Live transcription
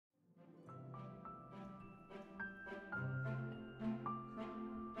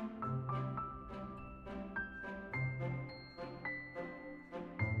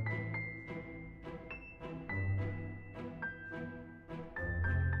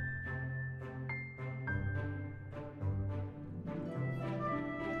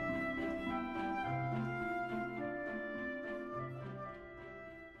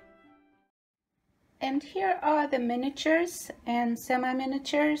And here are the miniatures and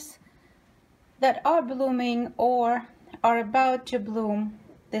semi-miniatures that are blooming or are about to bloom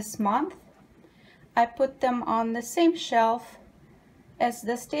this month. I put them on the same shelf as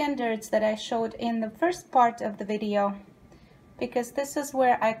the standards that I showed in the first part of the video, because this is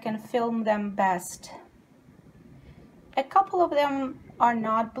where I can film them best. A couple of them are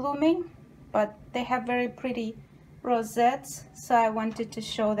not blooming, but they have very pretty rosettes, so I wanted to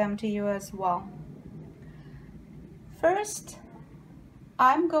show them to you as well. First,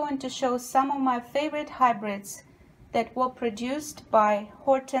 I'm going to show some of my favorite hybrids that were produced by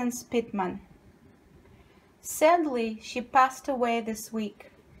Hortense Pittman. Sadly, she passed away this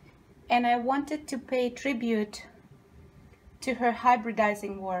week, and I wanted to pay tribute to her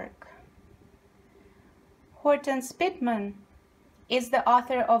hybridizing work. Hortense Pittman is the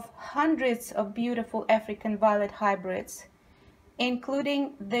author of hundreds of beautiful African violet hybrids,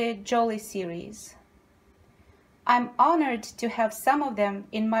 including the Jolie series. I'm honored to have some of them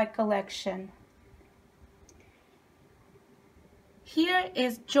in my collection. Here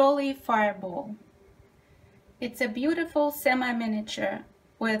is Jolie Fireball. It's a beautiful semi-miniature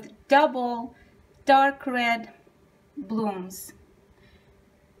with double dark red blooms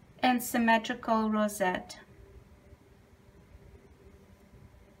and symmetrical rosette.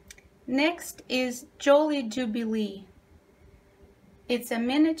 Next is Jolie Jubilee. It's a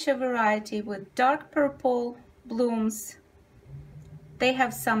miniature variety with dark purple blooms. They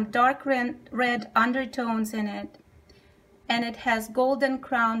have some dark red undertones in it, and it has golden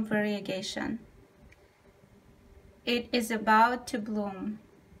crown variegation. It is about to bloom.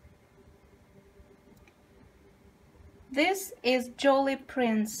 This is Jolie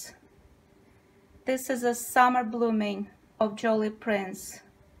Prince. This is a summer blooming of Jolie Prince.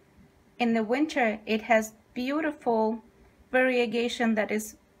 In the winter, it has beautiful variegation that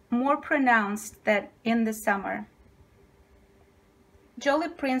is more pronounced than in the summer. Jolie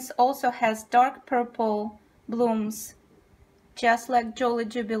Prince also has dark purple blooms, just like Jolie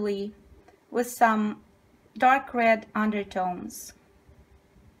Jubilee, with some dark red undertones.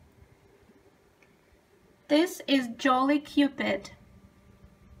 This is Jolie Cupid.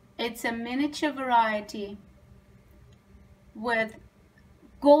 It's a miniature variety with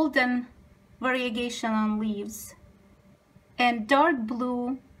golden variegation on leaves and dark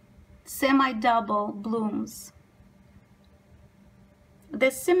blue semi-double blooms.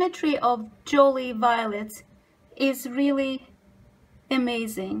 The symmetry of Jolie violets is really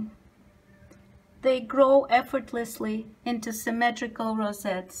amazing. They grow effortlessly into symmetrical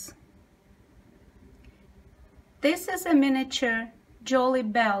rosettes. This is a miniature Jolie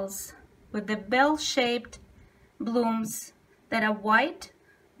Bells with the bell-shaped blooms that are white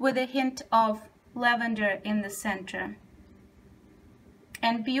with a hint of lavender in the center,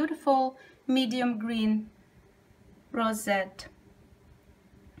 and beautiful medium green rosette.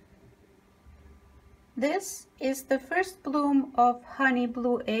 This is the first bloom of Honey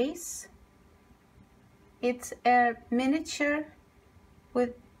Blue Ace. It's a miniature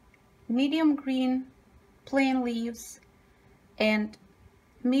with medium green plain leaves and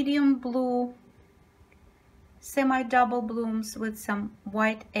medium blue semi-double blooms with some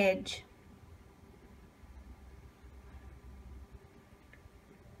white edge.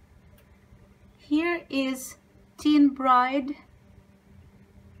 Here is Teen Bride.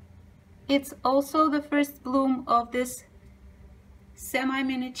 It's also the first bloom of this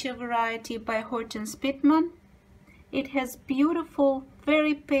semi-miniature variety by Hortense Pittman. It has beautiful,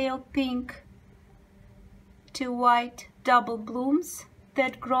 very pale pink to white double blooms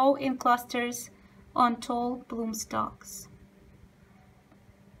that grow in clusters on tall bloom stalks.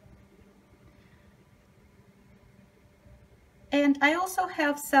 And I also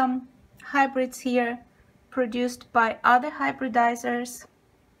have some hybrids here produced by other hybridizers.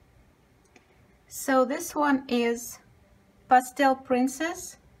 So this one is Pastel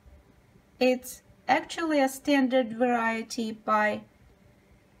Princess. It's actually a standard variety by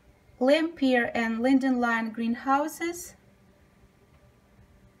Lampier and Linden Lion greenhouses,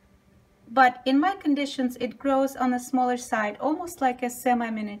 but in my conditions it grows on the smaller side, almost like a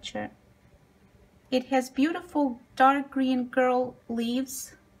semi-miniature. It has beautiful dark green girl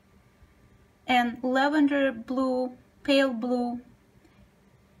leaves and lavender blue, pale blue,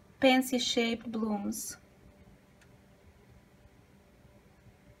 pansy shaped blooms.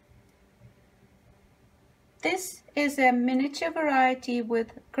 This is a miniature variety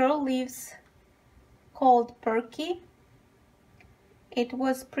with girl leaves called Perky. It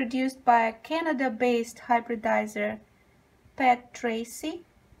was produced by a Canada-based hybridizer, Pat Tracy.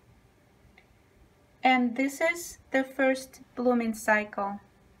 And this is the first blooming cycle.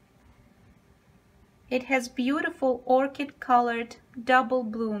 It has beautiful orchid-colored double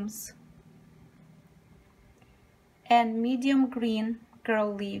blooms and medium green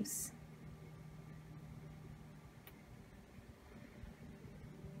girl leaves.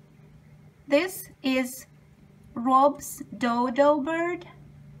 This is Rob's Dodo bird.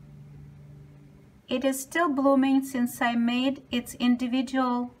 It is still blooming since I made its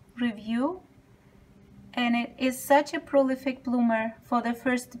individual review, and it is such a prolific bloomer for the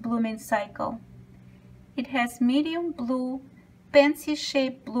first blooming cycle. It has medium blue,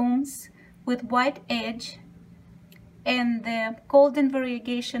 pansy-shaped blooms with white edge and the golden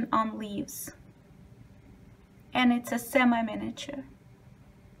variegation on leaves. And it's a semi-miniature.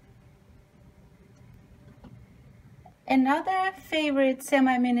 Another favorite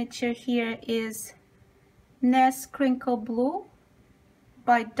semi-miniature here is Ness Crinkle Blue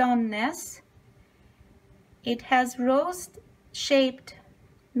by Ness. It has rose-shaped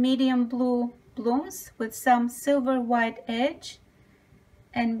medium blue blooms with some silver white edge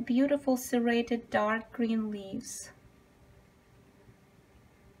and beautiful serrated dark green leaves.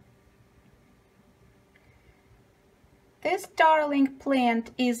 This darling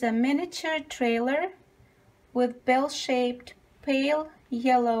plant is a miniature trailer with bell-shaped pale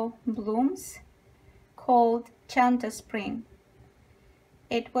yellow blooms called Chantaspring.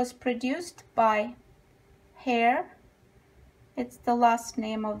 It was produced by Hare. It's the last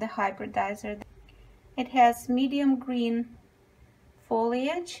name of the hybridizer. It has medium green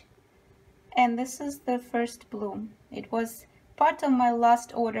foliage, and this is the first bloom. It was part of my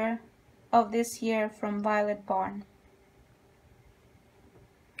last order of this year from Violet Barn.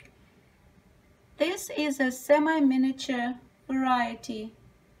 This is a semi-miniature variety,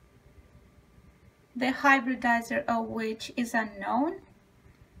 the hybridizer of which is unknown.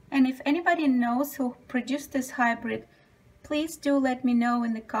 And if anybody knows who produced this hybrid, please do let me know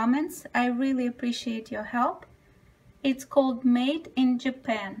in the comments. I really appreciate your help. It's called Maid in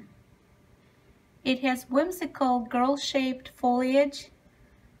Japan. It has whimsical girl-shaped foliage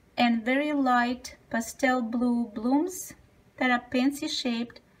and very light pastel blue blooms that are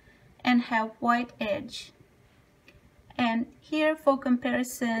pansy-shaped and have white edge. And here for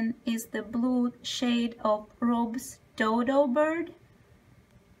comparison is the blue shade of Rob's Dodo bird.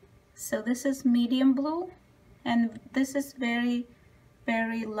 So this is medium blue, and this is very,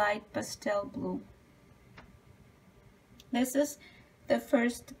 very light pastel blue. This is the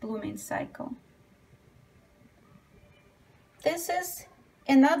first blooming cycle. This is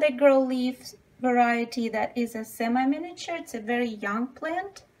another girl leaf variety that is a semi-miniature. It's a very young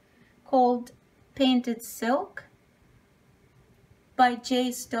plant called Painted Silk by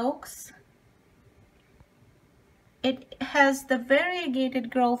J. Stokes. It has the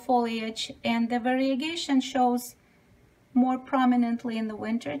variegated girl foliage, and the variegation shows more prominently in the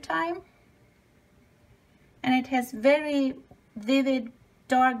winter time. And it has very vivid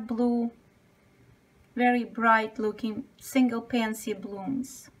dark blue, very bright looking single pansy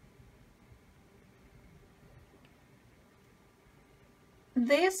blooms.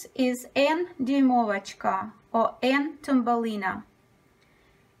 This is N-Diuimovochka or N-Thumbelina.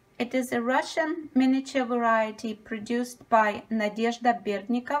 It is a Russian miniature variety produced by Nadezhda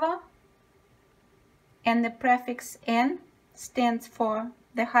Berdnikova, and the prefix N stands for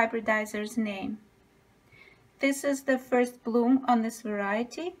the hybridizer's name. This is the first bloom on this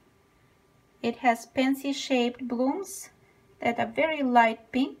variety. It has pansy-shaped blooms that are very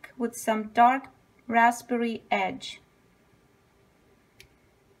light pink with some dark raspberry edge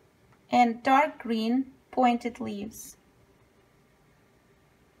and dark green pointed leaves.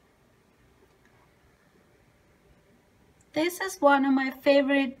 This is one of my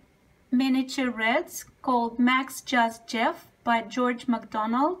favorite miniature reds called Max Just Jeff by George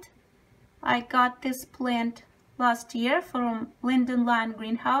MacDonald. I got this plant last year from Linden Line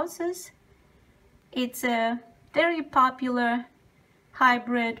Greenhouses. It's a very popular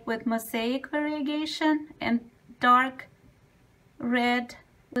hybrid with mosaic variegation and dark red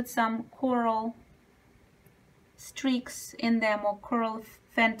with some coral streaks in them, or coral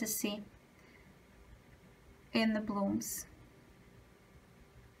fantasy in the blooms.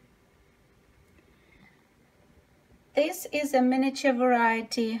 This is a miniature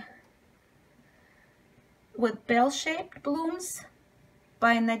variety with bell-shaped blooms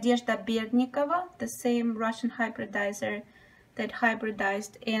by Nadezhda Berdnikova, the same Russian hybridizer that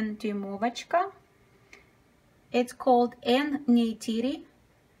hybridized N-Diuimovochka. It's called N-Neytiri,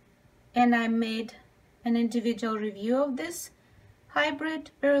 and I made an individual review of this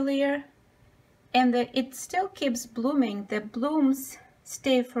hybrid earlier, and it still keeps blooming. The blooms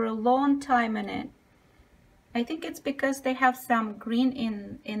stay for a long time in it. I think it's because they have some green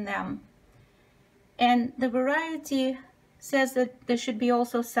in them. And the variety says that there should be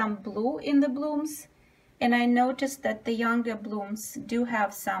also some blue in the blooms, and I noticed that the younger blooms do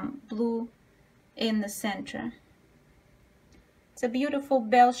have some blue in the center. It's a beautiful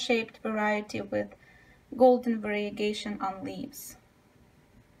bell-shaped variety with golden variegation on leaves.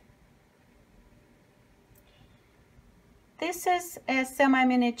 This is a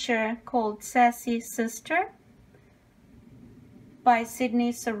semi-miniature called Sassy Sister by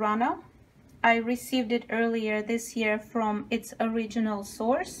Sydney Serrano. I received it earlier this year from its original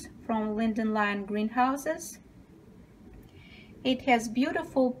source, from Linden Lion Greenhouses. It has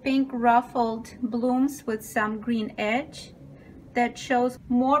beautiful pink ruffled blooms with some green edge that shows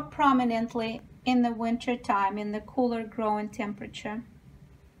more prominently in the winter time, in the cooler growing temperature.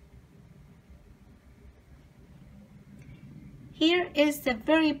 Here is the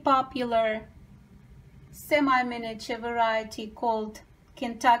very popular semi-miniature variety called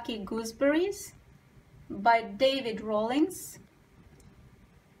Kentucky Gooseberries by David Rawlings.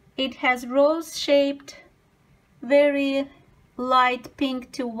 It has rose-shaped, very light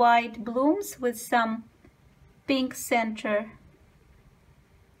pink to white blooms with some pink center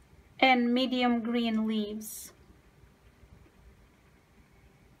and medium green leaves.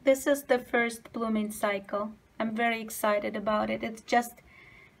 This is the first blooming cycle. I'm very excited about it. It's just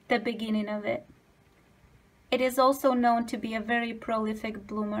the beginning of it. It is also known to be a very prolific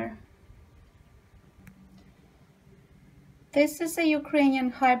bloomer. This is a Ukrainian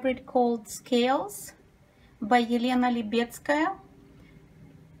hybrid called Scales by Yelena Libetskaya.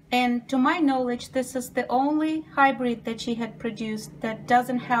 And to my knowledge, this is the only hybrid that she had produced that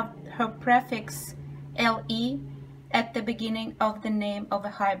doesn't have her prefix LE at the beginning of the name of a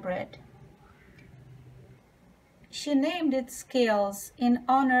hybrid. She named it Scales in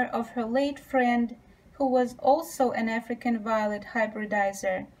honor of her late friend, who was also an African violet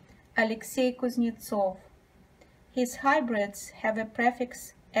hybridizer, Alexei Kuznetsov. His hybrids have a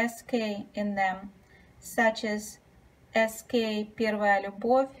prefix SK in them, such as SK Первая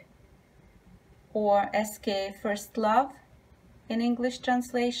Любовь or SK First Love in English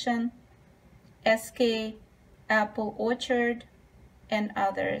translation, SK Apple Orchard, and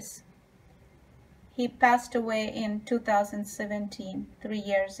others. He passed away in 2017, 3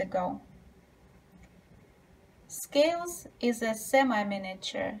 years ago. Scales is a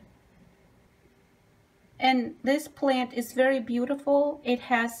semi-miniature, and this plant is very beautiful. It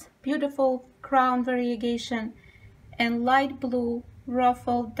has beautiful crown variegation and light blue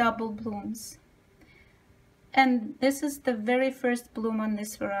ruffled double blooms. And this is the very first bloom on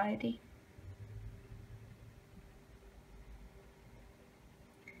this variety.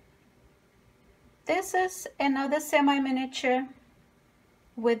 This is another semi-miniature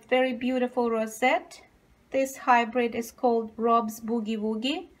with very beautiful rosette. This hybrid is called Rob's Boogie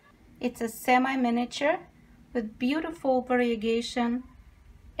Woogie. It's a semi-miniature with beautiful variegation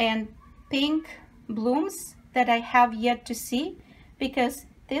and pink blooms that I have yet to see, because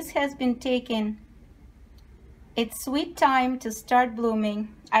this has been taking its sweet time to start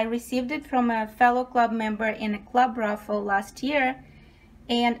blooming. I received it from a fellow club member in a club raffle last year,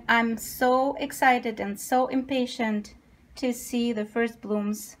 and I'm so excited and so impatient to see the first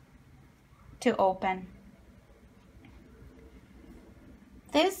blooms to open.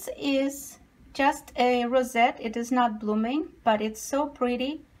 This is just a rosette. It is not blooming, but it's so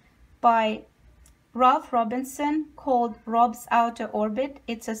pretty, by Ralph Robinson, called Rob's Outer Orbit.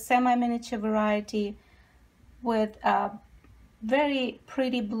 It's a semi-miniature variety with very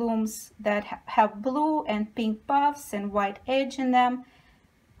pretty blooms that have blue and pink puffs and white edge in them.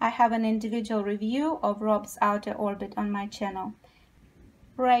 I have an individual review of Rob's Outer Orbit on my channel.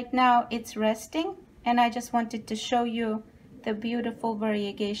 Right now it's resting, and I just wanted to show you the beautiful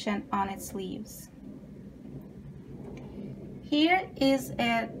variegation on its leaves. Here is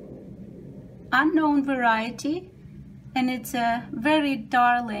an unknown variety, and it's a very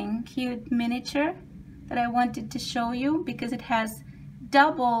darling, cute miniature that I wanted to show you because it has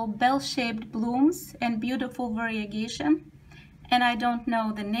double bell-shaped blooms and beautiful variegation. And I don't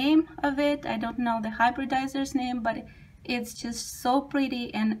know the name of it, I don't know the hybridizer's name, but it's just so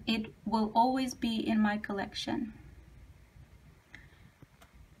pretty, and it will always be in my collection.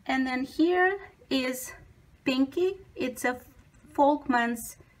 And then here is Pinki. It's a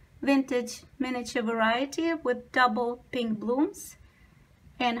Folkman's vintage miniature variety with double pink blooms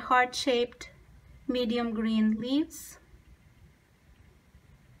and heart-shaped medium green leaves.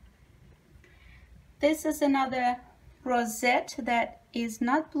 This is another rosette that is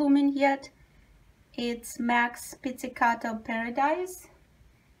not blooming yet. It's Max Pizzicato Paradise.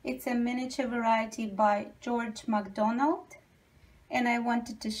 It's a miniature variety by George MacDonald, and I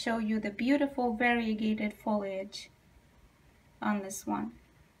wanted to show you the beautiful variegated foliage on this one.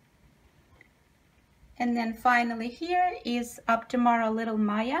 And then finally here is Optimara Little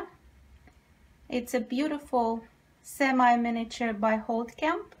Maya. It's a beautiful semi-miniature by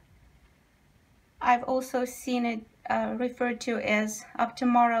Holdcamp. I've also seen it referred to as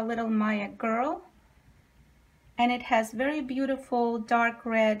Optimara Little Maya Girl. And it has very beautiful dark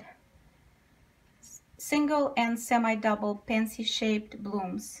red single and semi-double pansy shaped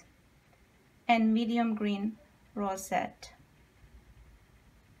blooms and medium green rosette.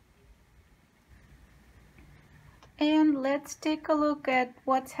 And let's take a look at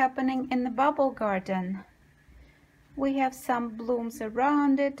what's happening in the bubble garden. We have some blooms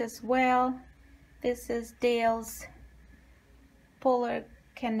around it as well. This is Dale's Polar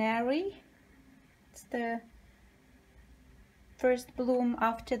Canary. It's the first bloom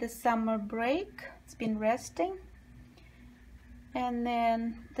after the summer break. It's been resting. And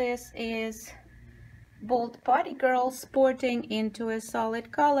then this is Bold Potty Girl sporting into a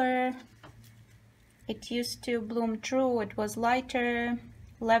solid color. It used to bloom true. It was lighter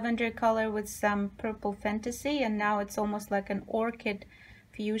lavender color with some purple fantasy, and now it's almost like an orchid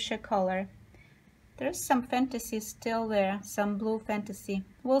fuchsia color. There's some fantasy still there, some blue fantasy.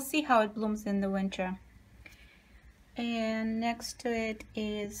 We'll see how it blooms in the winter. And next to it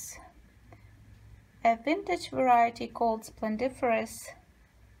is a vintage variety called Splendiferous.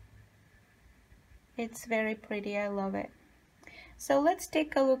 It's very pretty, I love it. So let's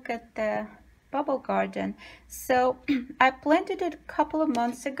take a look at the bubble garden. So I planted it a couple of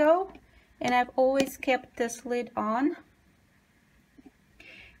months ago, and I've always kept this lid on,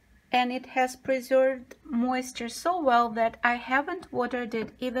 and it has preserved moisture so well that I haven't watered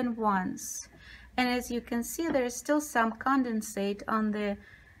it even once. And as you can see, there's still some condensate on the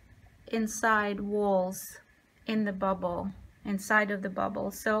inside walls in the bubble, inside of the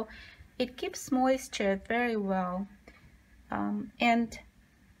bubble, so it keeps moisture very well. And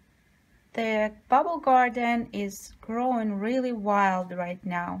the bubble garden is growing really wild right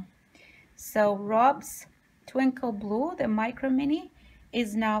now. So Rob's Twinkle Blue, the micro mini,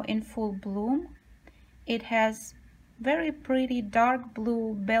 is now in full bloom. It has very pretty dark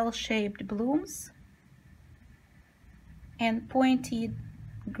blue bell-shaped blooms and pointy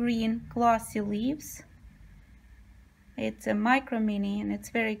green glossy leaves. It's a micro mini and it's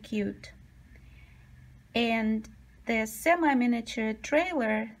very cute. And the semi-miniature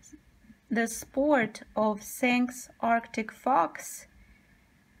trailer, the sport of Senk's Arctic Fox,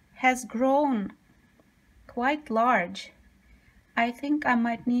 has grown quite large. I think I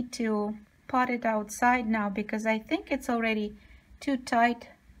might need to pot it outside now because I think it's already too tight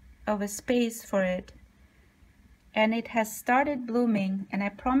of a space for it. And it has started blooming, and I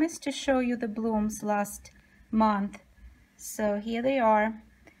promised to show you the blooms last month. So here they are.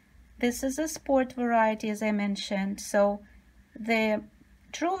 This is a sport variety, as I mentioned. So the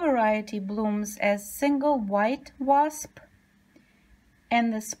true variety blooms as single white wasp,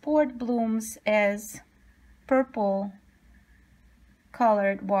 and the sport blooms as purple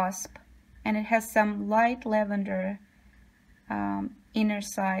colored wasp, and it has some light lavender inner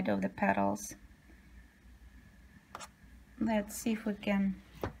side of the petals. Let's see if we can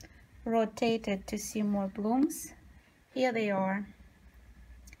rotate it to see more blooms. Here they are.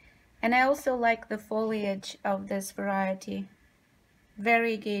 And I also like the foliage of this variety.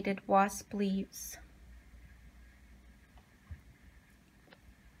 Variegated wasp leaves.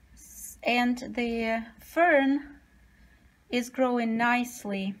 And the fern is growing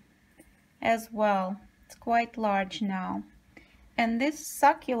nicely as well. It's quite large now. And this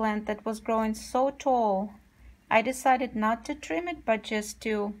succulent that was growing so tall, I decided not to trim it, but just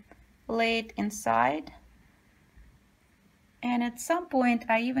to lay it inside. And at some point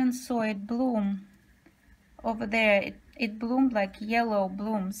I even saw it bloom over there. It bloomed like yellow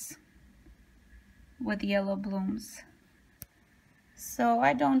blooms, with yellow blooms. So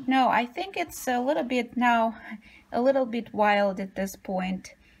I don't know. I think it's a little bit now, a little bit wild at this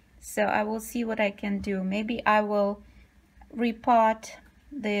point. So I will see what I can do. Maybe I will repot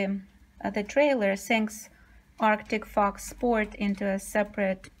the trailer, Senk's Arctic Fox Sport, into a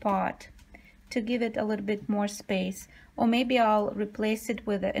separate pot to give it a little bit more space. Or maybe I'll replace it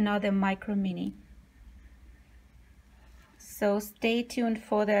with another micro mini. So stay tuned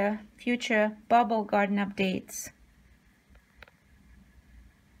for the future bubble garden updates.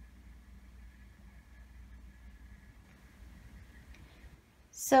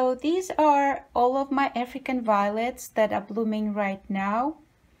 So these are all of my African violets that are blooming right now.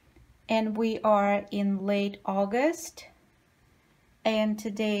 And we are in late August. And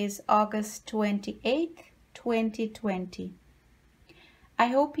today is August 28th, 2020. I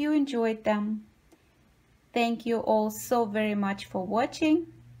hope you enjoyed them. Thank you all so very much for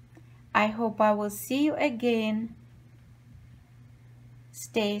watching. I hope I will see you again.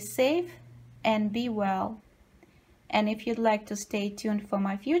 Stay safe and be well. And if you'd like to stay tuned for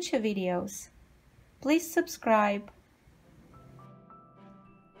my future videos, please subscribe.